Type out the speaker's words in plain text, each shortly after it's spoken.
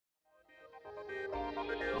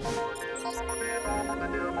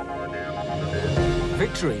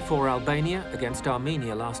victory for Albania against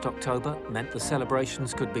Armenia last October meant the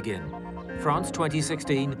celebrations could begin. France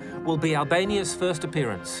 2016 will be Albania's first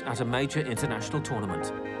appearance at a major international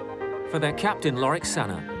tournament. For their captain Lorik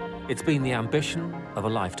Cana, it's been the ambition of a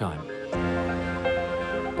lifetime.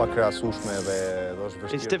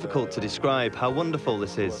 It's difficult to describe how wonderful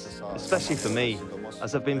this is, especially for me,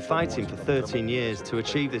 as I've been fighting for 13 years to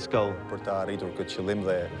achieve this goal.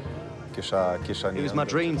 It was my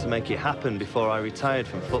dream to make it happen before I retired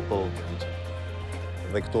from football.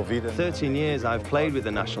 13 years I've played with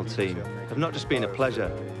the national team have not just been a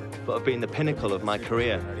pleasure, but have been the pinnacle of my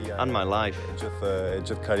career and my life.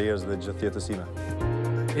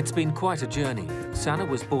 It's been quite a journey. Cana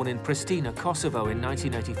was born in Pristina, Kosovo in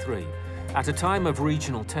 1983. At a time of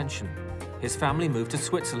regional tension, his family moved to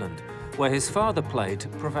Switzerland, where his father played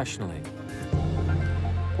professionally.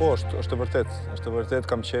 I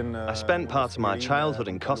spent part of my childhood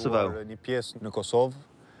in Kosovo.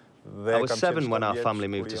 I was 7 when our family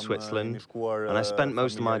moved to Switzerland, and I spent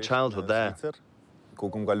most of my childhood there.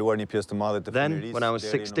 Then, when I was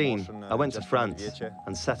 16, I went to France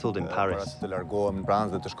and settled in Paris.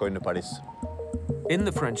 In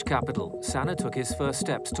the French capital, Cana took his first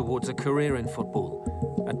steps towards a career in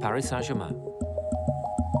football at Paris Saint-Germain.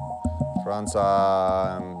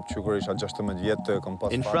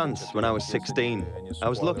 In France, when I was 16, I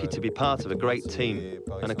was lucky to be part of a great team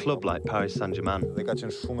and a club like Paris Saint-Germain.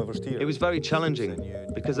 It was very challenging,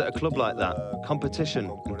 because at a club like that,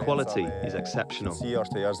 competition and quality is exceptional.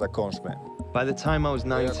 By the time I was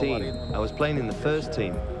 19, I was playing in the first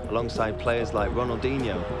team, alongside players like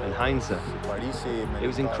Ronaldinho and Heinze. It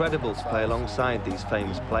was incredible to play alongside these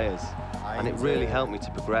famous players, and it really helped me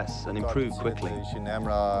to progress and improve quickly.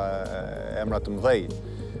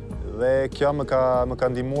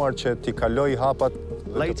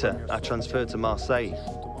 Later, I transferred to Marseille,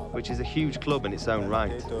 which is a huge club in its own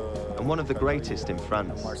right, and one of the greatest in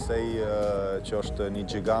France.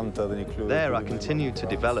 There, I continued to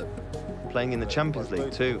develop, playing in the Champions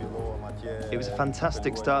League too. It was a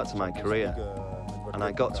fantastic start to my career, and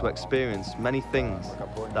I got to experience many things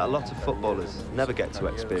that a lot of footballers never get to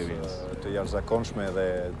experience.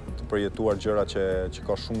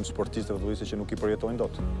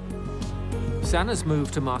 Cana's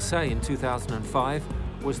move to Marseille in 2005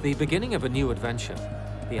 was the beginning of a new adventure.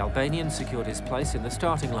 The Albanian secured his place in the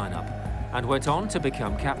starting lineup and went on to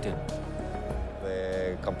become captain.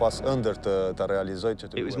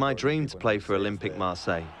 It was my dream to play for Olympique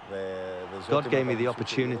Marseille. God gave me the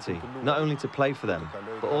opportunity not only to play for them,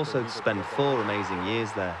 but also to spend 4 amazing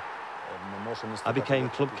years there. I became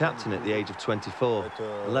club captain at the age of 24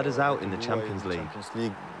 and led us out in the Champions League.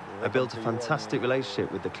 I built a fantastic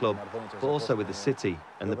relationship with the club, but also with the city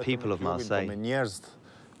and the people of Marseille.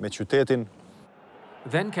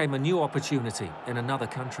 Then came a new opportunity in another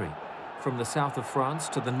country, from the south of France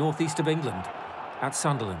to the northeast of England, at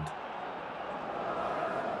Sunderland.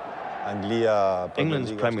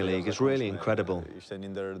 England's Premier League is really incredible.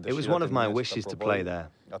 It was one of my wishes to play there.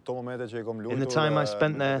 In the time I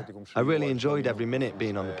spent there, I really enjoyed every minute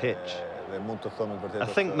being on the pitch. I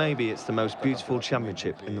think maybe it's the most beautiful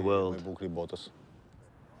championship in the world.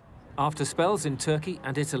 After spells in Turkey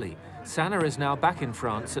and Italy, Cana is now back in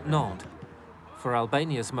France at Nantes. For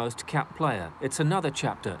Albania's most capped player, it's another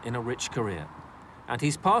chapter in a rich career. And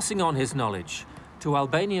he's passing on his knowledge to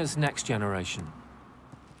Albania's next generation.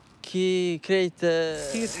 He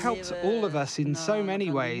has helped all of us in so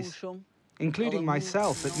many ways, including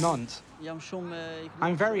myself at Nantes.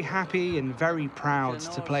 I'm very happy and very proud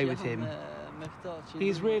to play with him.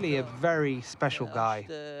 He's really a very special guy.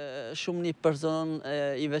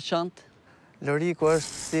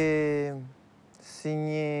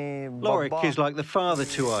 Lorik is like the father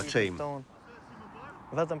to our team.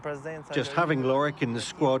 Just having Lorik in the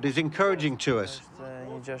squad is encouraging to us,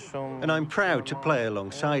 and I'm proud to play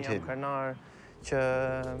alongside him.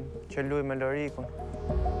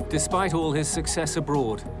 Despite all his success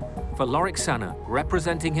abroad, for Lorik Cana,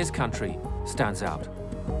 representing his country stands out.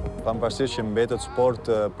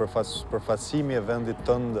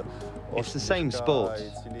 It's the same sport,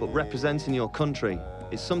 but representing your country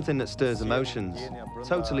is something that stirs emotions,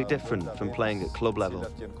 totally different from playing at club level.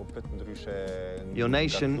 Your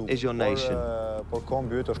nation is your nation.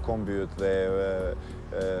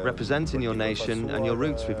 Representing your nation and your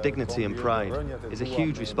roots with dignity and pride is a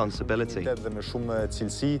huge responsibility.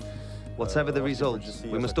 Whatever the result,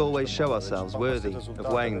 we must always show ourselves worthy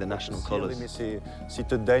of wearing the national colours.